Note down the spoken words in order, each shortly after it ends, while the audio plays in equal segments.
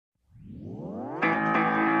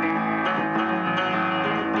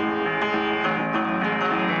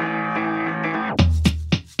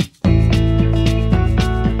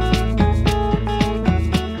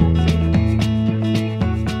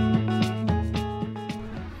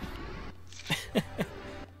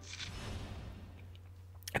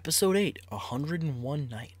Episode 8, 101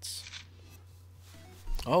 Nights.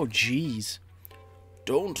 Oh, jeez.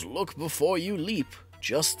 Don't look before you leap,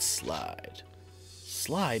 just slide.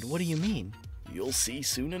 Slide? What do you mean? You'll see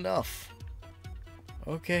soon enough.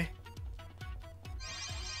 Okay.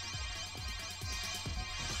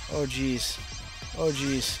 Oh, jeez. Oh,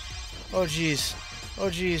 jeez. Oh, jeez. Oh,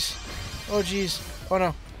 jeez. Oh, jeez. Oh,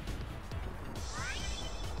 no.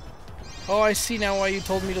 Oh, I see now why you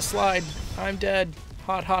told me to slide. I'm dead.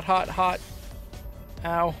 Hot, hot, hot, hot.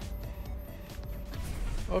 Ow.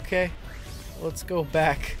 Okay. Let's go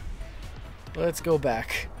back. Let's go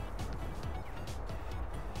back.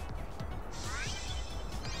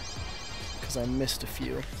 Because I missed a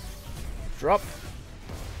few. Drop.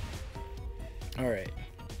 Alright.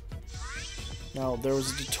 Now, there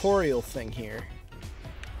was a tutorial thing here.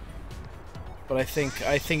 But I think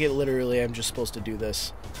it literally, I'm just supposed to do this.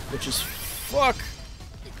 Which is... Fuck!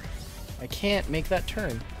 I can't make that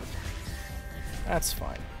turn. That's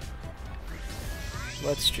fine.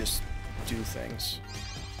 Let's just do things.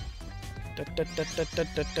 Can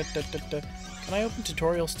I open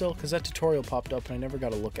tutorial still? Because that tutorial popped up and I never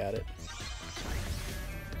got a look at it.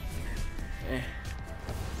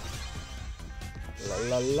 La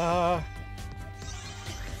la la.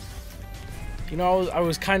 You know, I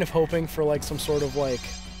was kind of hoping for like some sort of like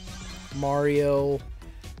Mario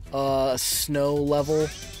snow level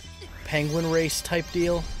penguin race type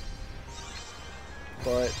deal.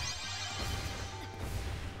 But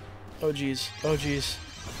oh jeez, oh jeez,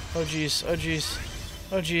 oh jeez, oh jeez,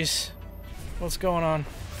 oh jeez. What's going on?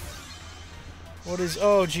 What is,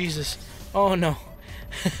 oh Jesus. Oh no.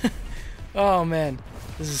 Oh man.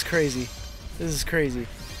 This is crazy. This is crazy.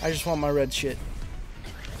 I just want my red shit.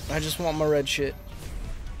 I just want my red shit.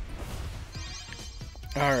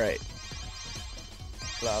 Alright.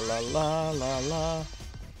 La la la la la.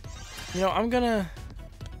 You know, I'm gonna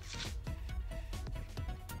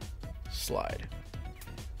slide.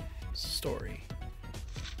 Story.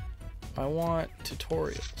 I want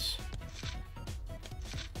tutorials.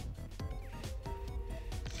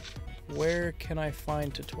 Where can I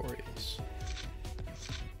find tutorials?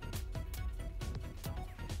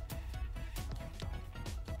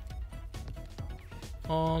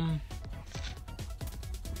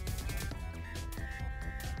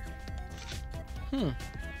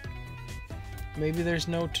 Maybe there's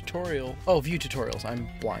no tutorial. Oh, view tutorials. I'm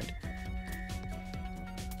blind.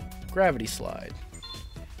 Gravity slide.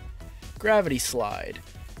 Gravity slide.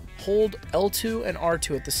 Hold L2 and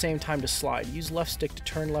R2 at the same time to slide. Use left stick to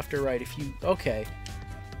turn left or right if you... Okay.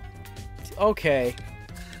 Okay.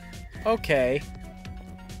 Okay.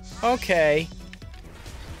 Okay.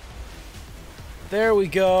 There we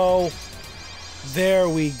go. There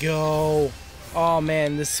we go. Oh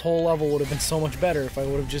man, this whole level would have been so much better if I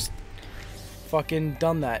would have just fucking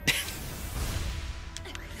done that.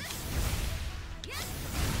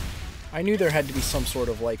 I knew there had to be some sort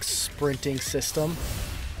of like sprinting system.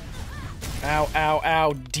 Ow, ow,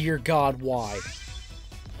 ow, dear God, why?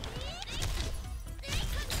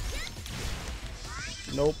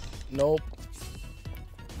 Nope, nope.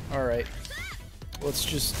 Alright. Let's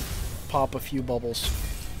just pop a few bubbles.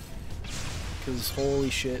 Because holy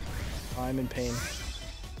shit, I'm in pain.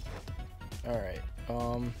 Alright,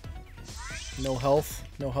 no health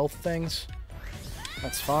things.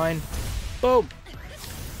 That's fine. Boom!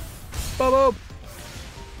 Boom, boom!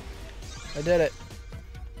 I did it.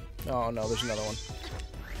 Oh no, there's another one.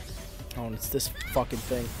 Oh, and it's this fucking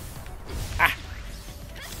thing. Ah!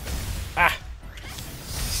 Ah!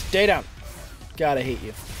 Stay down! God, I hate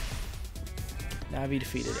you. Navi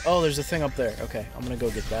defeated. Oh, there's a thing up there. Okay, I'm gonna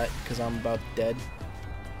go get that, because I'm about dead.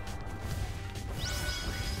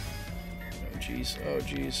 Oh, jeez. Oh,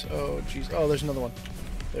 jeez. Oh, jeez. Oh, there's another one.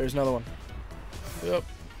 There's another one. Yep.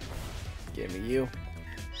 Give me you.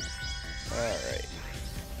 Alright.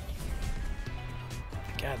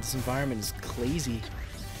 God, this environment is crazy.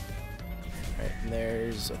 Alright, and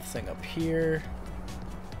there's a thing up here.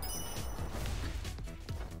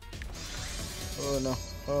 Oh no.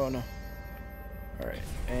 Oh no. Alright,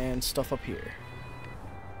 and stuff up here.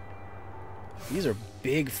 These are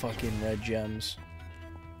big fucking red gems.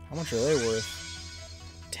 How much are they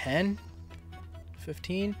worth? 10?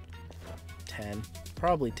 15? 10.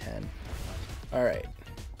 Probably 10. Alright.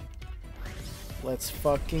 Let's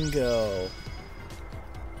fucking go.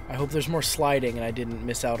 I hope there's more sliding and I didn't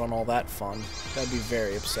miss out on all that fun. That'd be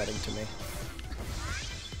very upsetting to me.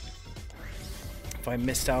 If I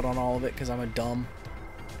missed out on all of it because I'm a dumb.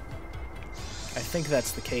 I think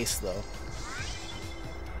that's the case, though.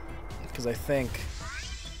 Because I think...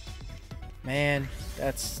 Man,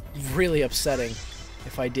 that's really upsetting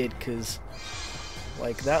if I did, because...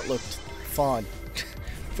 Like, that looked fun.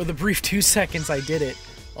 For the brief 2 seconds I did it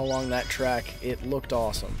along that track, it looked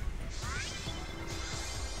awesome.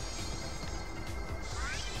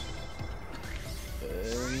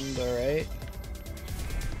 And, alright.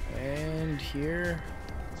 And here.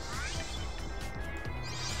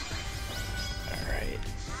 Alright.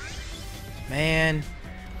 Man.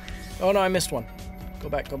 Oh no, I missed one. Go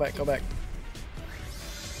back, go back, go back.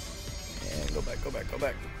 And go back, go back, go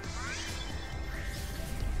back.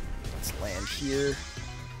 Let's land here.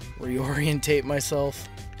 Reorientate myself.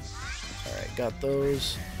 Alright, got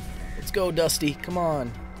those. Let's go, Dusty. Come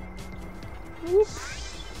on. Whoop.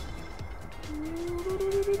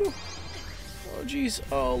 Oh, jeez.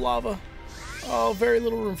 Oh, lava. Oh, very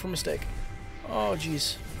little room for mistake. Oh,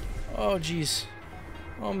 jeez. Oh, jeez.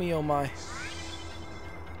 Oh, me, oh, my.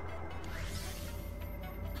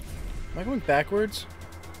 Am I going backwards?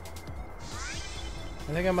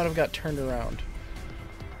 I think I might have got turned around.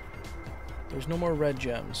 There's no more red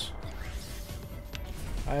gems.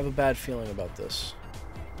 I have a bad feeling about this.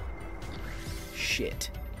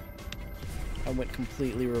 Shit. I went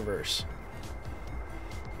completely reverse.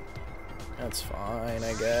 That's fine,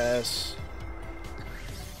 I guess.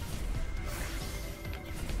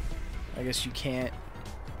 I guess you can't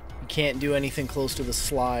do anything close to the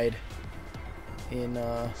slide in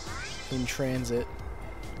transit.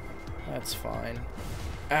 That's fine.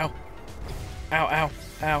 Ow. Ow, ow,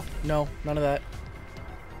 ow. No, none of that.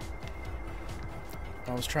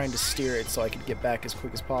 I was trying to steer it so I could get back as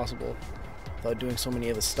quick as possible without doing so many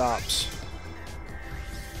of the stops.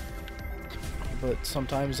 But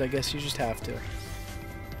sometimes I guess you just have to.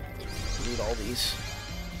 Need all these.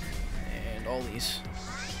 And all these.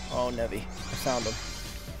 Oh, Nevi. I found them.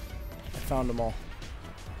 I found them all.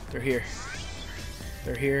 They're here.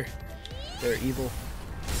 They're here. They're evil.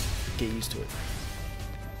 Get used to it.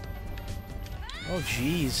 Oh,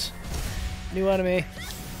 jeez. New enemy.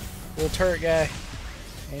 Little turret guy.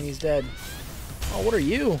 And he's dead. Oh, what are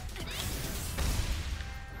you?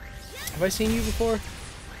 Have I seen you before?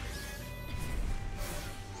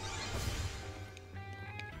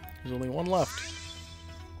 There's only one left.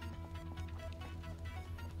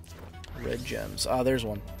 Red gems. Ah, there's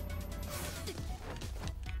one.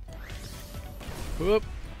 Whoop.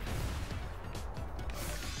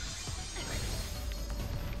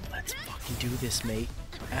 Let's fucking do this, mate.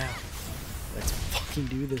 Ow. Let's fucking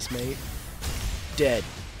do this, mate. Dead.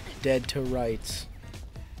 Dead to rights.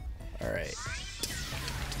 Alright.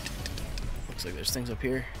 Looks like there's things up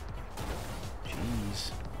here.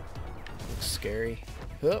 Jeez. Looks scary.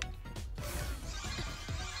 Hup.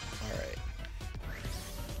 Alright.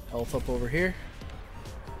 Health up over here.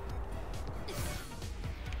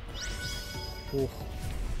 Oh.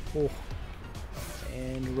 Oh.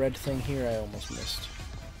 And red thing here I almost missed.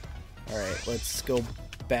 Alright, let's go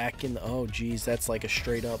back in the... Oh, geez, that's like a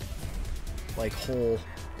straight up, like, hole.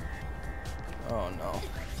 Oh, no.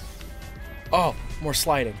 Oh, more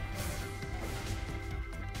sliding.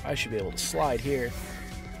 I should be able to slide here.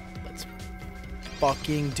 Let's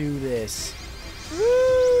fucking do this. Woo!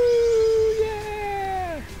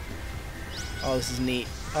 Yeah! Oh, this is neat.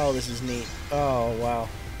 Oh, this is neat. Oh, wow.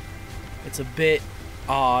 It's a bit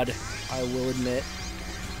odd, I will admit.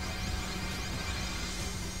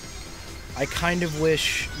 I kind of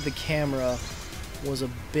wish the camera was a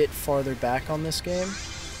bit farther back on this game,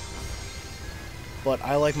 but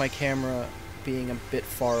I like my camera being a bit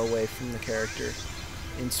far away from the character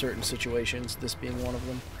in certain situations, this being one of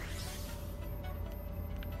them.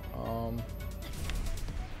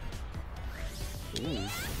 Ooh,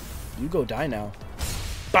 you go die now.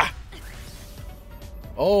 Bah!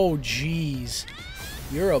 Oh, jeez.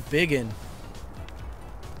 You're a biggin.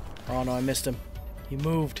 Oh, no, I missed him. He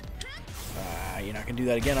moved. You're not gonna do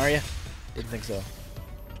that again, are you? Didn't think so.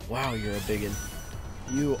 Wow, you're a biggin.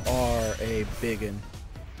 You are a biggin.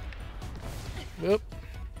 Whoop.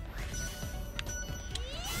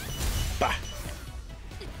 Bah!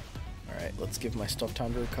 Alright, let's give my stuff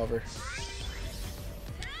time to recover.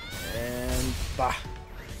 And bah!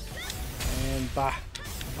 And bah!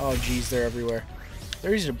 Oh, geez, they're everywhere.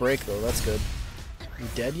 They're easy to break, though. That's good. You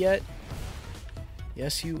dead yet?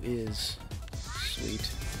 Yes, you is. Sweet.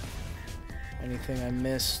 Anything I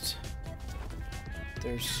missed?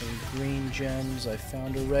 There's some green gems. I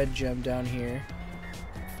found a red gem down here.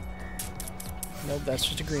 Nope, that's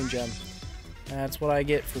just a green gem. That's what I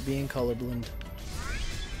get for being colorblind.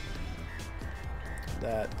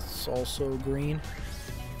 That's also green.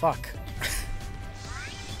 Fuck.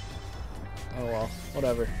 Oh well,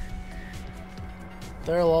 whatever.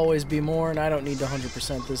 There'll always be more, and I don't need to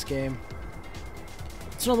 100% this game.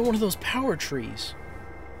 It's another one of those power trees.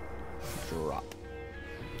 Drop.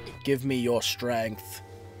 Give me your strength.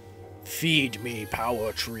 Feed me,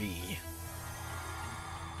 power tree.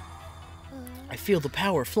 I feel the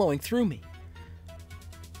power flowing through me.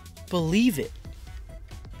 Believe it.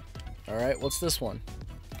 Alright, what's this one?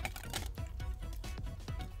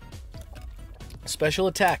 Special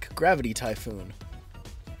attack, Gravity Typhoon.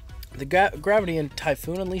 The Gravity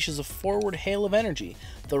Typhoon unleashes a forward hail of energy.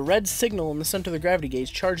 The red signal in the center of the gravity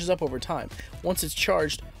gauge charges up over time. Once it's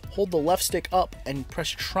charged, hold the left stick up and press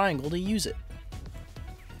triangle to use it.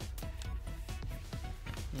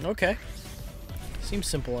 Okay. Seems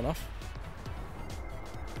simple enough.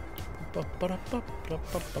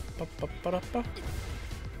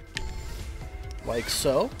 Like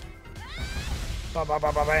so.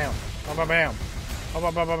 Ba-ba-ba-ba-bam. Ba-ba-bam.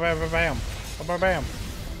 Ba-ba-ba-ba-bam. Ba-ba-bam.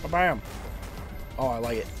 Ba-bam. Oh, I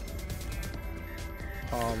like it.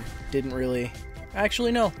 Didn't really...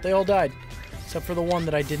 Actually, no. They all died. Except for the one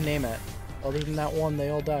that I didn't aim at. Other than that one, they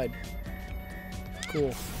all died.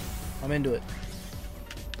 Cool. I'm into it.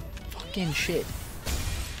 Fucking shit.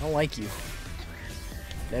 I don't like you.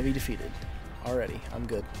 Nevi defeated. Already. I'm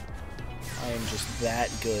good. I am just that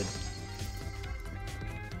good.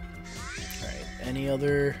 Alright. Any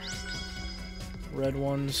other red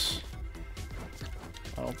ones?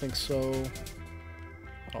 I don't think so.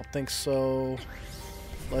 I don't think so.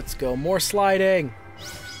 Let's go. More sliding!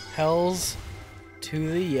 Hells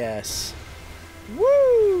to the yes.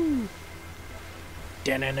 Woo!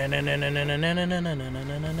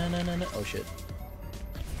 Oh shit.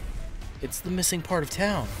 It's the missing part of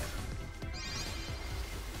town.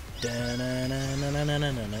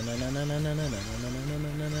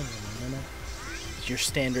 It's your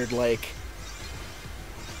standard, like,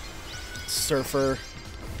 surfer.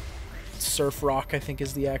 Surf rock, I think,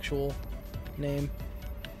 is the actual name.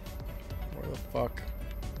 Where the fuck?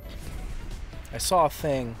 I saw a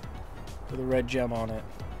thing with a red gem on it.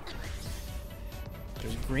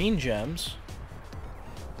 There's green gems.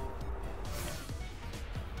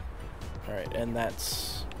 Alright, and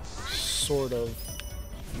that's sort of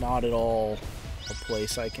not at all a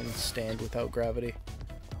place I can stand without gravity.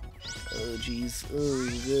 Oh, jeez. Oh,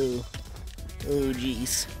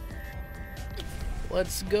 jeez.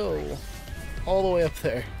 Let's go. All the way up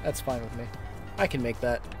there. That's fine with me. I can make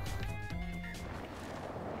that.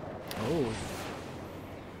 Oh.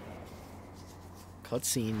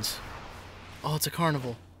 Cutscenes. Oh, it's a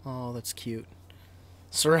carnival. Oh, that's cute.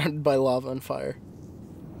 Surrounded by lava and fire.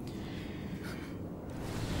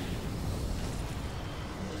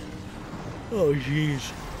 Oh,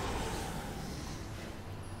 jeez.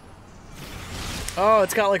 Oh,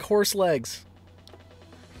 it's got like horse legs.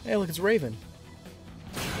 Hey, look, it's Raven.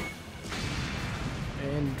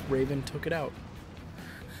 And Raven took it out.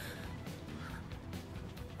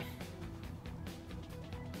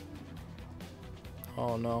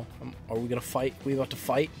 Oh no. Are we gonna fight? We about to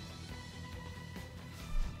fight?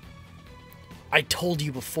 I told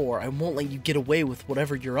you before, I won't let you get away with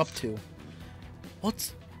whatever you're up to.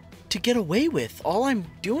 What's to get away with? All I'm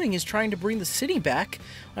doing is trying to bring the city back.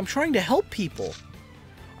 I'm trying to help people.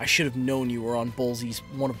 I should have known you were on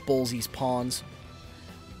one of Bullsy's pawns.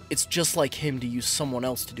 It's just like him to use someone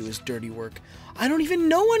else to do his dirty work. I don't even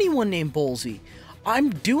know anyone named Bullsy. I'm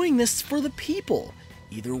doing this for the people.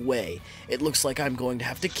 Either way, it looks like I'm going to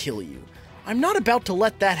have to kill you. I'm not about to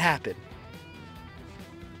let that happen.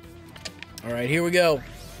 Alright, here we go.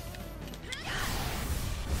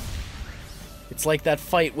 It's like that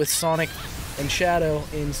fight with Sonic and Shadow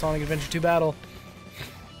in Sonic Adventure 2 Battle.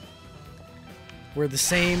 We have the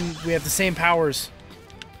same powers.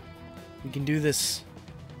 We can do this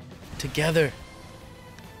together.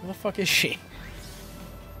 Where the fuck is she?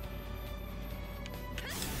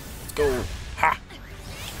 Let's go. Ha!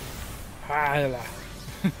 Ha!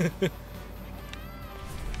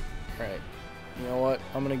 Alright. You know what?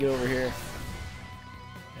 I'm gonna get over here.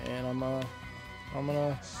 And I'm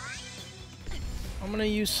gonna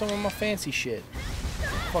use some of my fancy shit.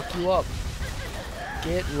 Fuck you up.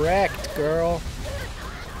 Get wrecked, girl.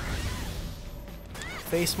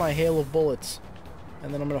 Face my hail of bullets.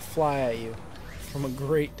 And then I'm gonna fly at you from a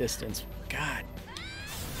great distance. God.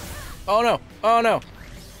 Oh no! Oh no!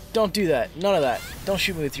 Don't do that. None of that. Don't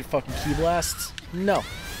shoot me with your fucking key blasts. No.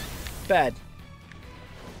 Bad.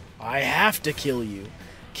 I have to kill you.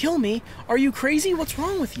 Kill me? Are you crazy? What's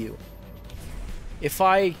wrong with you? If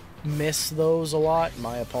I miss those a lot,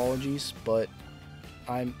 my apologies, but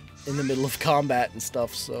I'm in the middle of combat and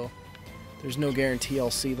stuff, so there's no guarantee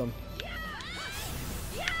I'll see them.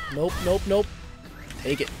 Nope, nope, nope.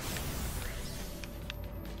 Take it.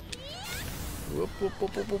 Whoop, whoop,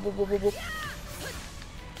 whoop, whoop, whoop, whoop, whoop, whoop.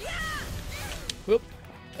 Whoop.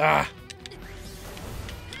 Ah.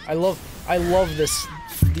 I love this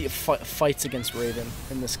the fights against Raven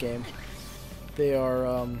in this game. They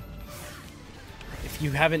are if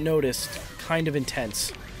you haven't noticed, kind of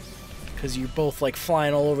intense, because you're both like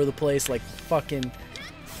flying all over the place like fucking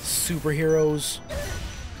superheroes.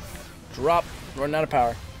 Drop, running out of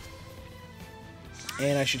power.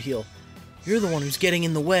 And I should heal. You're the one who's getting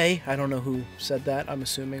in the way. I don't know who said that. I'm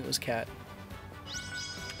assuming it was Cat.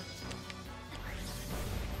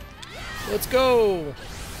 Let's go!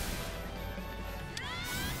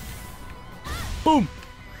 Boom!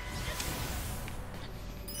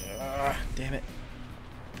 Damn it.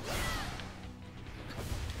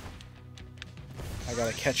 I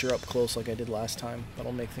gotta catch her up close like I did last time.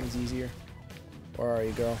 That'll make things easier. Where are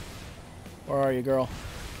you, girl? Where are you, girl?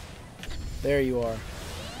 There you are.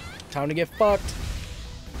 Time to get fucked.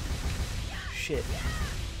 Shit.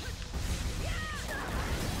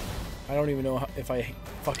 I don't even know if I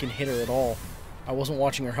fucking hit her at all. I wasn't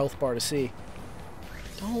watching her health bar to see.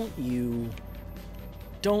 Don't you...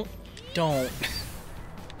 Don't.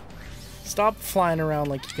 Stop flying around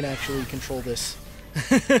like you can actually control this.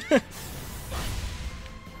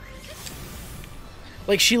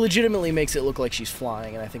 Like, she legitimately makes it look like she's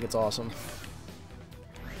flying, and I think it's awesome.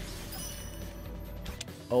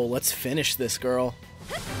 Oh, let's finish this, girl.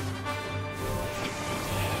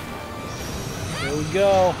 Here we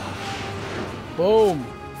go. Boom.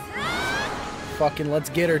 Fucking let's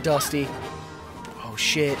get her, Dusty. Oh,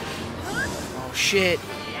 shit. Oh, shit.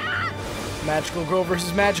 Magical girl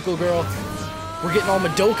versus magical girl. We're getting all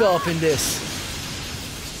Madoka up in this.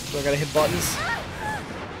 So I gotta hit buttons.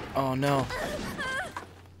 Oh, no.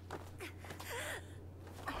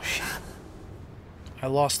 Oh, shit. I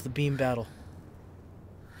lost the beam battle.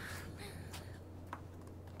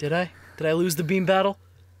 Did I? Did I lose the beam battle?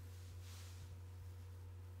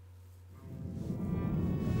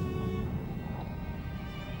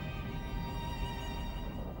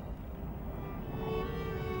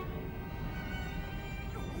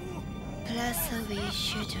 Place oui,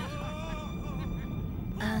 chute.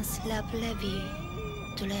 Un slap la vie.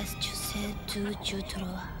 Tu laisses, tu sais, tout, tu droit.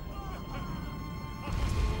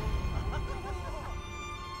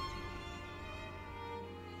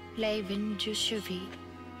 Leven du cheville.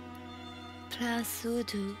 Place au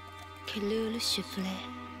doux, que le chifflet.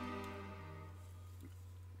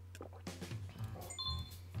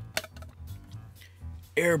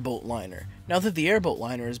 Airboat liner. Now that the airboat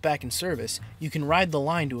liner is back in service, you can ride the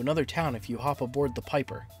line to another town if you hop aboard the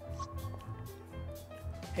Piper.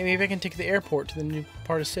 Hey, maybe I can take the airport to the new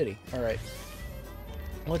part of city. Alright.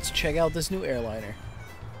 Let's check out this new airliner.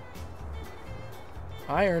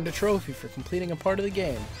 I earned a trophy for completing a part of the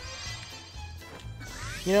game.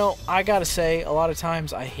 You know, I gotta say, a lot of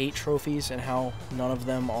times I hate trophies and how none of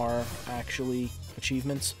them are actually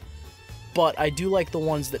achievements. But I do like the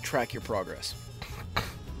ones that track your progress.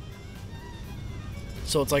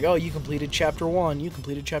 So it's like, oh, you completed Chapter 1, you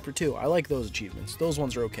completed Chapter 2. I like those achievements. Those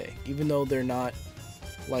ones are okay. Even though they're not,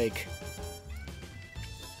 like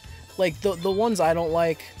the ones I don't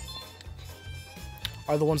like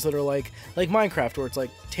are the ones that are like Minecraft, where it's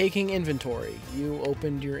like taking inventory. You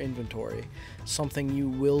opened your inventory. Something you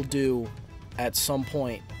will do at some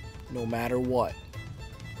point, no matter what.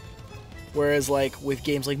 Whereas, like, with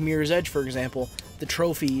games like Mirror's Edge, for example, the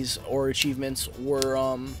trophies or achievements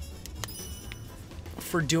were,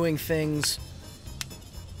 for doing things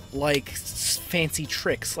like fancy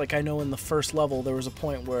tricks. Like, I know in the first level, there was a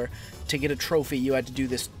point where to get a trophy, you had to do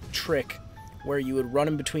this trick where you would run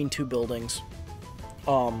in between two buildings.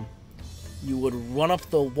 You would run up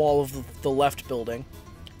the wall of the left building,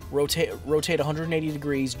 rotate 180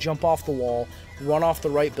 degrees, jump off the wall, run off the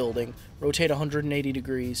right building, rotate 180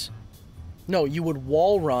 degrees. No, you would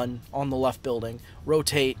wall run on the left building,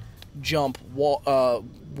 rotate, jump, wall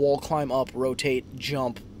climb up, rotate,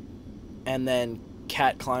 jump, and then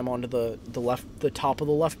cat climb onto the top of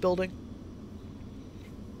the left building.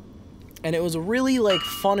 And it was a really, like,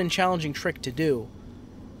 fun and challenging trick to do.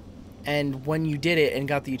 And when you did it and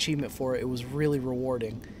got the achievement for it, it was really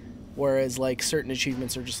rewarding. Whereas, like, certain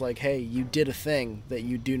achievements are just like, hey, you did a thing that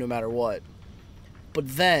you do no matter what. But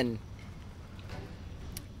then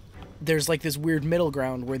there's, like, this weird middle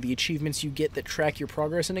ground where the achievements you get that track your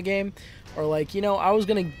progress in a game are like, you know, I was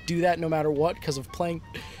gonna do that no matter what because of playing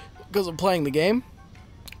the game,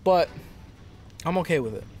 but I'm okay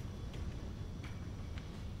with it.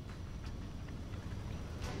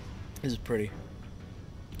 This is pretty.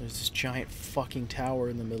 There's this giant fucking tower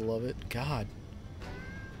in the middle of it. God.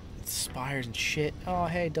 It's spires and shit. Oh,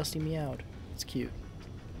 hey, Dusty meowed. It's cute.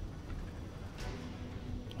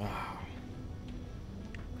 Wow.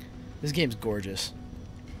 This game's gorgeous.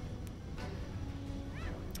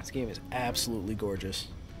 This game is absolutely gorgeous.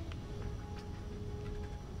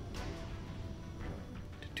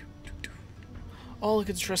 Oh, look,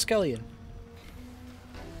 it's Triskelion.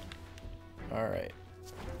 Alright.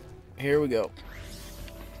 Here we go.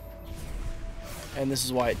 And this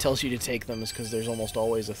is why it tells you to take them, is because there's almost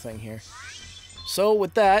always a thing here. So,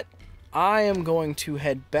 with that, I am going to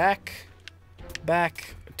head back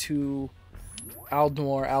to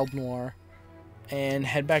Aldnoir, and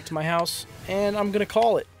head back to my house, and I'm gonna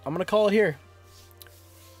call it. I'm gonna call it here.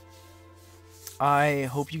 I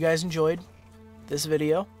hope you guys enjoyed this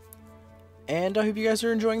video, and I hope you guys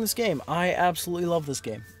are enjoying this game. I absolutely love this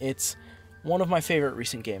game. It's one of my favorite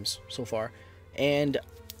recent games so far, and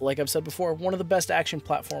like I've said before, one of the best action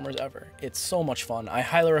platformers ever. It's so much fun. I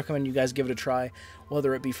highly recommend you guys give it a try,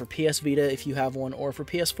 whether it be for PS Vita if you have one, or for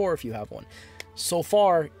PS4 if you have one. So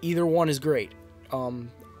far, either one is great.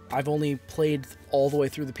 I've only played all the way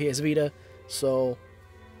through the PS Vita, so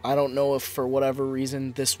I don't know if for whatever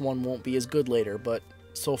reason this one won't be as good later, but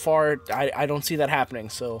so far I don't see that happening,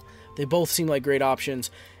 so they both seem like great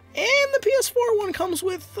options. And the PS4 one comes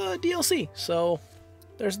with DLC, so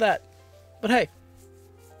there's that. But hey,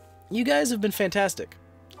 you guys have been fantastic.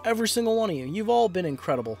 Every single one of you. You've all been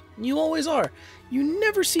incredible. You always are. You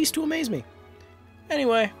never cease to amaze me.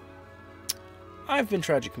 Anyway, I've been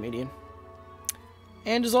TragiComedian.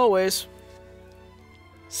 And as always,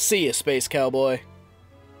 see ya, Space Cowboy.